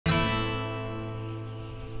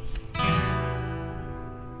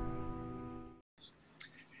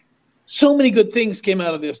so many good things came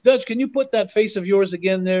out of this. Dutch, can you put that face of yours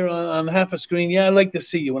again there on half a screen? Yeah, I like to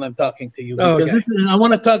see you when I'm talking to you. Because okay. I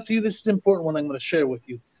want to talk to you. This is important what I'm going to share with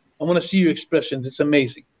you. I want to see your expressions. It's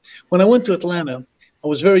amazing. When I went to Atlanta, I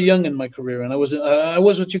was very young in my career, and I was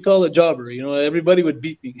what you call a jobber. You know, everybody would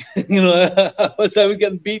beat me. You know, I was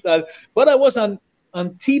getting beat on, but I was on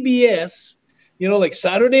TBS. You know, like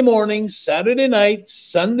Saturday mornings, Saturday nights,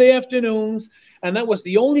 Sunday afternoons. And that was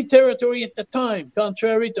the only territory at the time,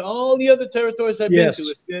 contrary to all the other territories I've been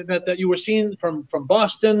to, that you were seeing from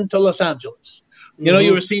Boston to Los Angeles. You know,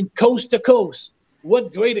 you were seeing coast to coast.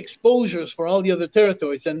 What great exposures for all the other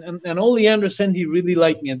territories. And Ole Anderson, he really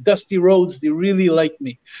liked me. And Dusty Rhodes, they really liked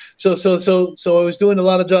me. So I was doing a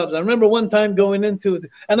lot of jobs. I remember one time going into it,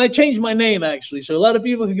 and I changed my name, actually. So a lot of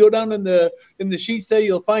people, if you go down in the sheets there,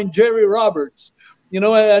 you'll find Jerry Roberts. You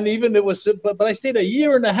know, and even it was, but I stayed a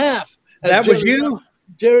year and a half. That was you?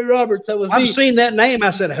 Jerry Roberts, that was me. I've seen that name.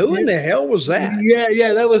 I said, who in the hell was that?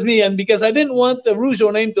 Yeah, that was me. And because I didn't want the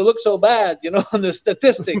Rougeau name to look so bad, you know, on the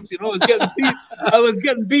statistics, you know, I was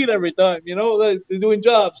getting beat every time, you know, like, doing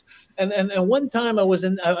jobs. And one time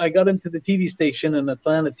I got into the TV station in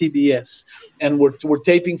Atlanta, TBS, and we're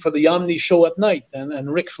taping for the Omni show at night.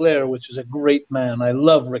 And Ric Flair, which is a great man. I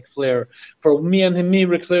love Ric Flair. For me,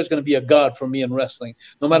 Ric Flair is going to be a god for me in wrestling.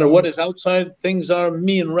 No matter what his outside things are,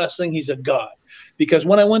 me in wrestling, he's a god. Because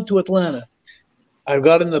when I went to Atlanta, I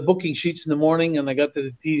got in the booking sheets in the morning, and I got to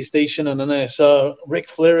the TV station, and then I saw Ric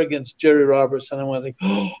Flair against Jerry Roberts, and I went like,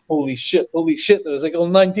 oh, holy shit. I was like,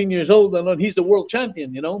 19 years old, and he's the world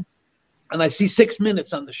champion, you know? And I see 6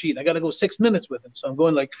 minutes on the sheet. I got to go 6 minutes with him. So I'm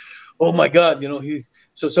going like, oh my God, you know,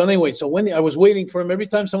 so anyway, so when I was waiting for him, every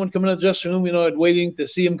time someone come in the dressing room, you know, I'd waiting to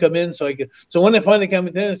see him come in. So when they finally came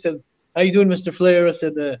in, I said, how you doing, Mr. Flair? I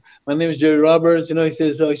said, my name is Jerry Roberts. You know, he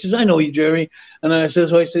says, I know you, Jerry. And I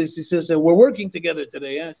says, he says, we're working together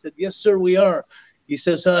today. I said, yes, sir, we are. He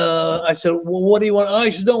says, I said, well, what do you want? Oh,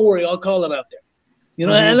 he says, don't worry, I'll call it out there. You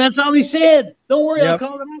know, and that's all he said. Don't worry, I'll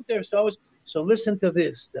call it out there. So listen to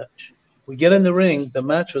this, Dutch. We get in the ring. The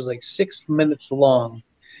match was like 6 minutes long.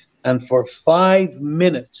 And for 5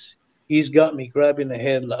 minutes, he's got me grabbing the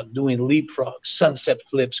headlock, doing leapfrogs, sunset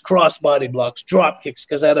flips, crossbody blocks, drop kicks,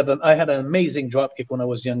 because I had an amazing drop kick when I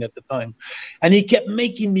was young at the time. And he kept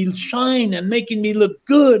making me shine and making me look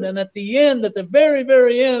good. And at the very,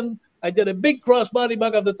 very end, I did a big crossbody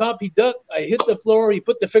block off the top. He ducked. I hit the floor. He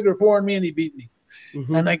put the figure 4 on me, and he beat me.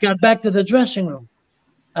 And I got back to the dressing room.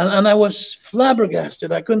 And I was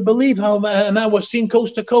flabbergasted. I couldn't believe how, and I was seen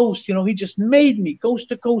coast to coast. You know, he just made me coast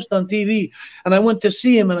to coast on TV. And I went to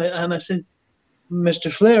see him, and I said, Mr.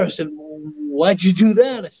 Flair, I said, why'd you do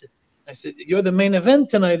that? I said, you're the main event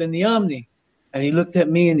tonight in the Omni. And he looked at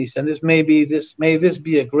me and he said, may this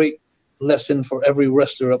be a great lesson for every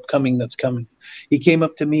wrestler upcoming that's coming. He came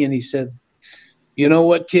up to me and he said, you know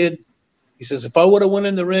what, kid? He says, if I would have went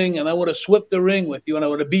in the ring and I would have swept the ring with you and I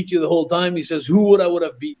would have beat you the whole time, he says, who would I would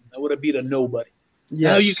have beaten? I would have beat a nobody. Yes.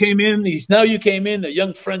 Now you came in, a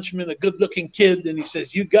young Frenchman, a good-looking kid, and he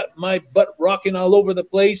says, you got my butt rocking all over the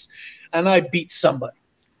place, and I beat somebody.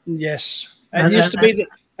 That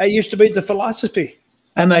used to be the philosophy.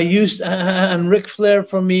 And Ric Flair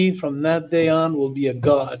for me from that day on will be a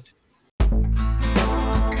god.